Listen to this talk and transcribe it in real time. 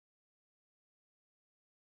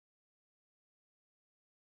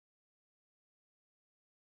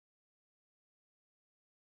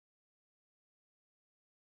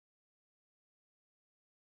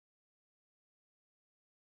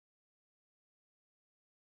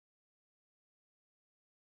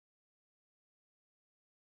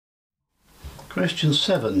Question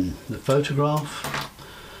 7. The photograph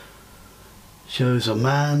shows a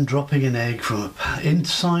man dropping an egg from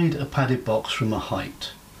inside a padded box from a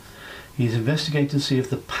height. He is investigating to see if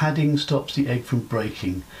the padding stops the egg from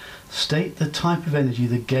breaking. State the type of energy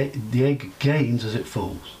the egg gains as it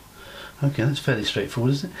falls. Okay, that's fairly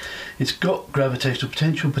straightforward, isn't it? It's got gravitational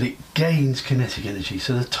potential, but it gains kinetic energy.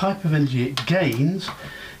 So the type of energy it gains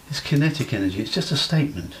is kinetic energy. It's just a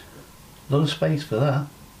statement. A lot of space for that.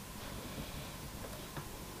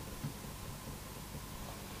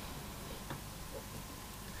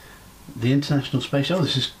 The International Space... Oh,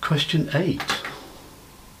 this is question 8.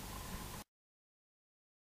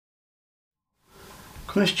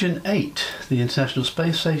 Question 8. The International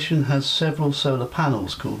Space Station has several solar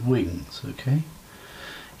panels called wings, okay?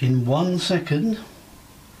 In 1 second,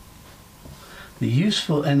 the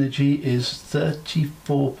useful energy is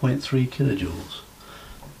 34.3 kilojoules.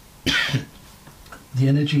 The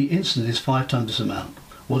energy instant is 5 times this amount.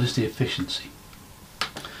 What is the efficiency?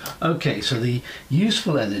 Okay, so the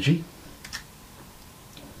useful energy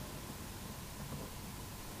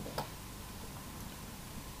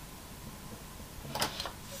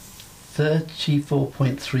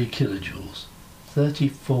 (34.3 kilojoules).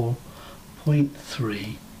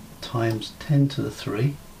 34.3 times 10 to the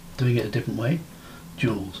 3, doing it a different way,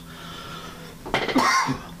 joules.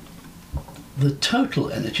 The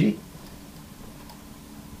total energy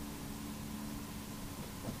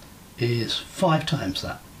is 5 times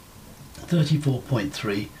that.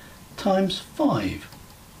 34.3 times 5,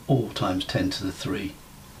 all times 10 to the 3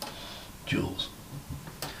 joules.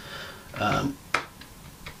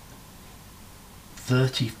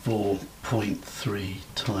 34.3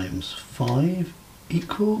 times 5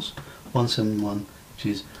 equals 171, which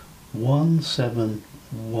is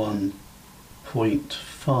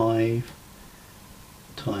 171.5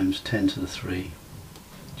 times 10 to the 3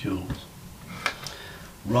 joules.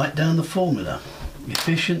 Write down the formula.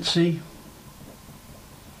 Efficiency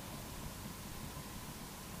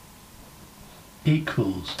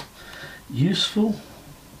equals useful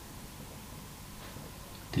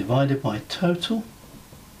divided by total,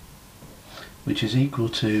 which is equal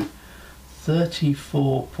to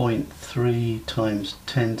 34.3 times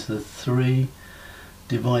 10 to the 3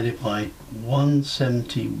 divided by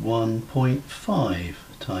 171.5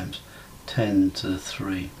 times 10 to the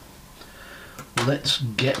 3. Let's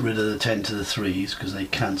get rid of the 10 to the 3's because they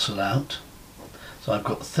cancel out. So I've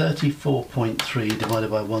got 34.3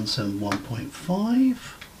 divided by 171.5,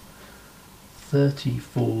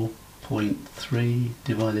 34.3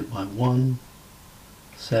 divided by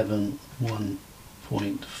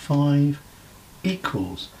 171.5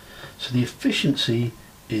 equals, so the efficiency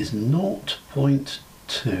is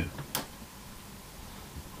 0.2.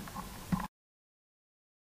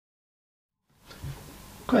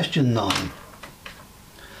 Question 9.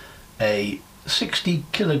 A 60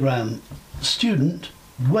 kilogram student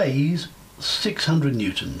weighs 600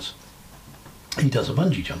 newtons. He does a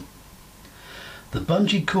bungee jump. The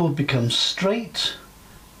bungee cord becomes straight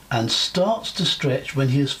and starts to stretch when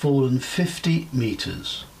he has fallen 50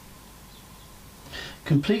 meters.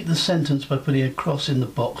 Complete the sentence by putting a cross in the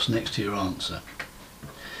box next to your answer.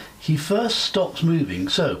 He first stops moving,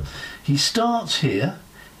 so he starts here,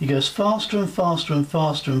 he goes faster and faster and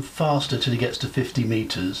faster and faster till he gets to 50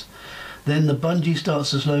 meters. Then the bungee starts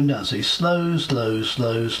to slow him down, so he slows,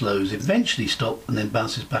 eventually stops and then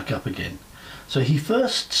bounces back up again. So he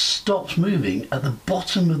first stops moving at the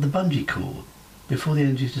bottom of the bungee cord, before the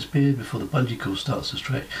energy has disappeared, before the bungee cord starts to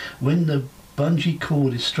stretch. When the bungee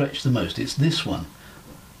cord is stretched the most, it's this one,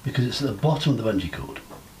 because it's at the bottom of the bungee cord.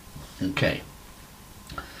 Okay.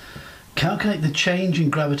 Calculate the change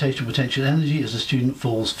in gravitational potential energy as the student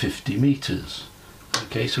falls 50 meters.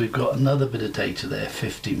 Okay, so we've got another bit of data there,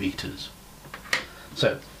 50 meters.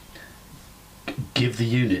 So, give the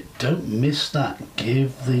unit. Don't miss that.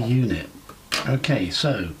 Give the unit. Okay,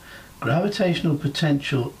 so gravitational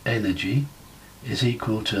potential energy is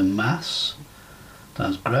equal to mass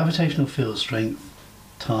times gravitational field strength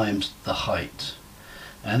times the height.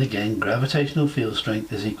 And again, gravitational field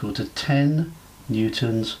strength is equal to 10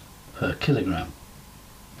 newtons per kilogram.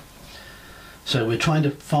 So we're trying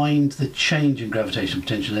to find the change in gravitational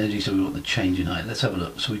potential energy, so we want the change in height. Let's have a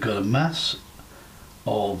look. So we've got a mass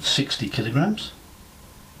of 60 kilograms.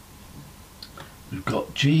 We've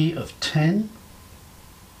got G of 10,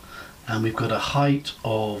 and we've got a height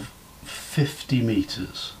of 50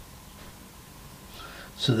 meters.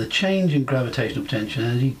 So the change in gravitational potential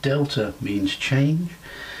energy, delta means change,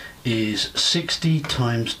 is 60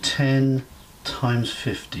 times 10 times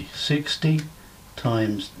 50. 60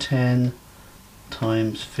 times 10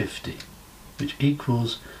 times 50, which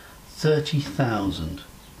equals 30,000.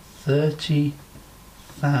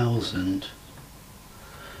 30,000.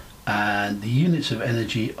 And the units of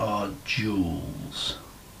energy are joules.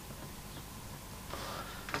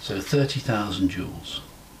 So 30,000 joules.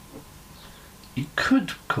 You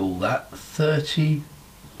could call that 30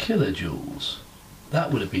 kilojoules.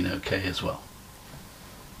 That would have been okay as well.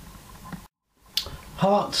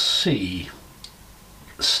 Part C.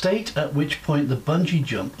 State at which point in the bungee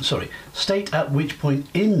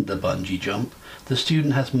jump the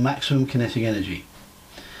student has maximum kinetic energy.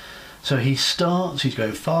 So he starts, he's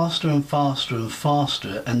going faster and faster and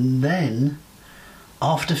faster, and then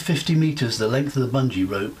after 50 meters, the length of the bungee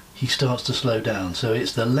rope, he starts to slow down. So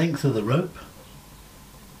it's the length of the rope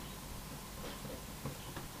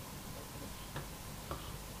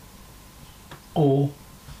or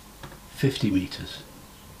 50 meters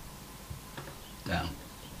down.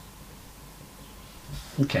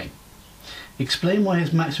 Okay. Explain why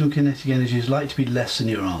his maximum kinetic energy is likely to be less than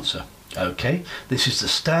your answer. Okay, this is the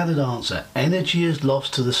standard answer. Energy is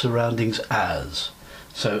lost to the surroundings as.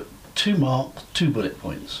 So 2 bullet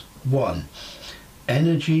points. 1.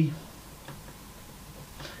 Energy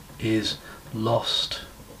is lost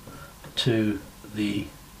to the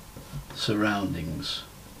surroundings.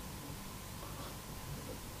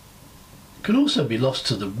 It can also be lost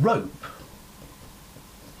to the rope.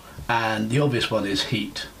 And the obvious one is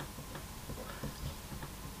heat.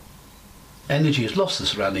 Energy is lost to the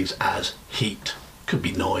surroundings as heat. Could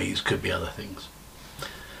be noise, could be other things.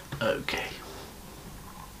 Okay.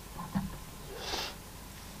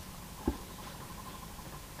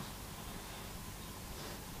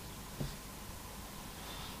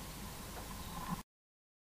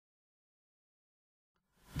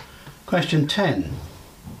 Question 10.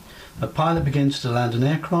 A pilot begins to land an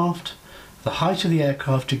aircraft. The height of the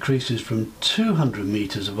aircraft decreases from 200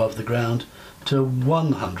 meters above the ground to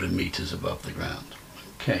 100 meters above the ground.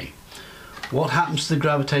 Okay, what happens to the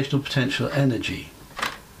gravitational potential energy?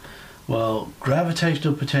 Well,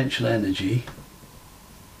 gravitational potential energy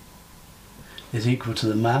is equal to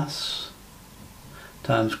the mass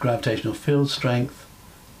times gravitational field strength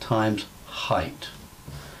times height.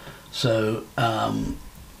 So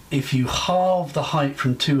if you halve the height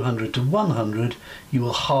from 200 to 100, you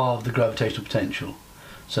will halve the gravitational potential.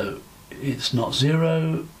 So it's not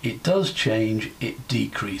zero, it does change, it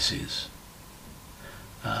decreases.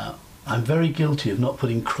 I'm very guilty of not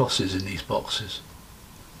putting crosses in these boxes.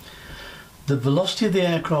 The velocity of the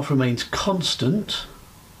aircraft remains constant.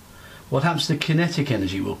 What happens to the kinetic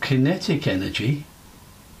energy? Well, kinetic energy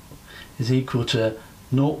is equal to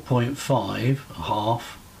 0.5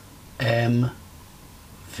 half mv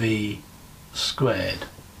squared.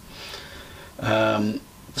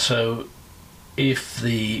 So if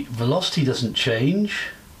the velocity doesn't change,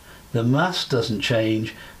 the mass doesn't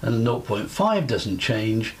change, and the 0.5 doesn't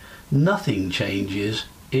change, nothing changes,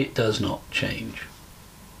 it does not change.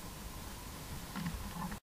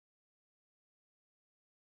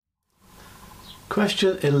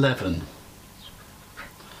 Question 11.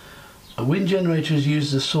 A wind generator is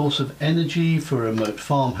used as a source of energy for a remote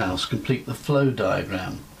farmhouse. Complete the flow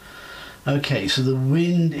diagram. Okay, so the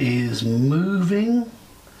wind is moving.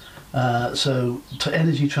 So to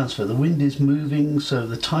energy transfer, the wind is moving, so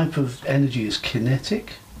the type of energy is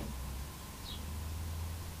kinetic.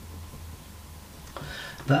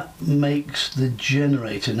 That makes the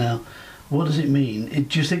generator. Now, what does it mean?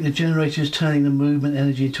 Do you think the generator is turning the movement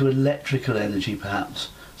energy into electrical energy, perhaps?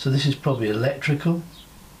 So this is probably electrical.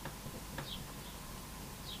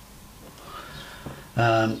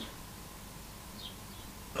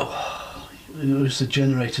 Is the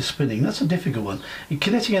generator spinning? That's a difficult one.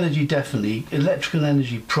 Kinetic energy definitely, electrical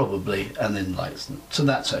energy probably, and then lights. So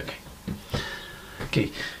that's okay.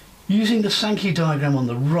 Okay, using the Sankey diagram on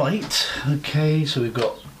the right, okay, so we've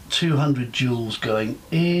got 200 joules going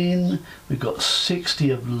in, we've got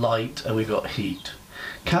 60 of light, and we've got heat.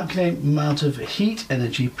 Calculate the amount of heat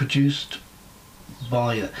energy produced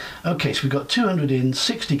by, okay, so we've got 200 in,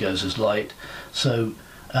 60 goes as light, so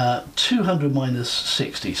 200 minus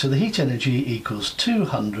 60, so the heat energy equals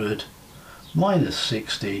 200 minus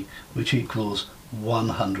 60, which equals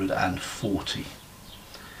 140.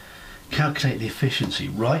 Calculate the efficiency.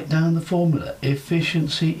 Write down the formula.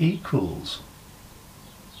 Efficiency equals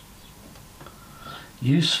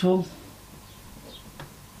useful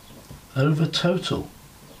over total,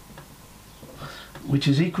 which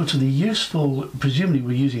is equal to the useful, presumably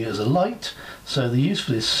we're using it as a light, so the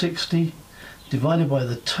useful is 60 divided by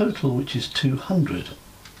the total, which is 200.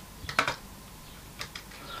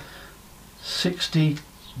 60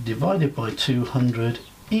 divided by 200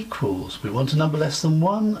 equals, we want a number less than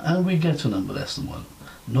 1, and we get a number less than 1.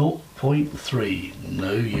 0.3,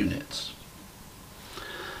 no units.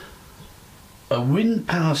 A wind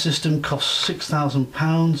power system costs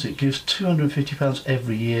 £6,000. It gives £250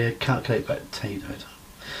 every year. Calculate back potato.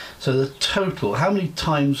 So the total, how many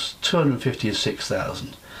times 250 is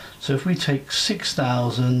 6,000? So if we take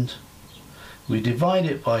 6,000, we divide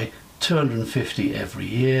it by 250 every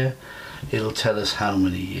year, it'll tell us how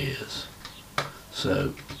many years.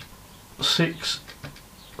 So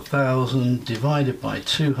 6,000 divided by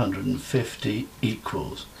 250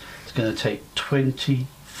 equals, it's going to take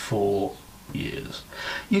 24 years.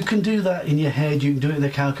 You can do that in your head, you can do it in the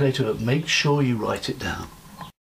calculator, but make sure you write it down.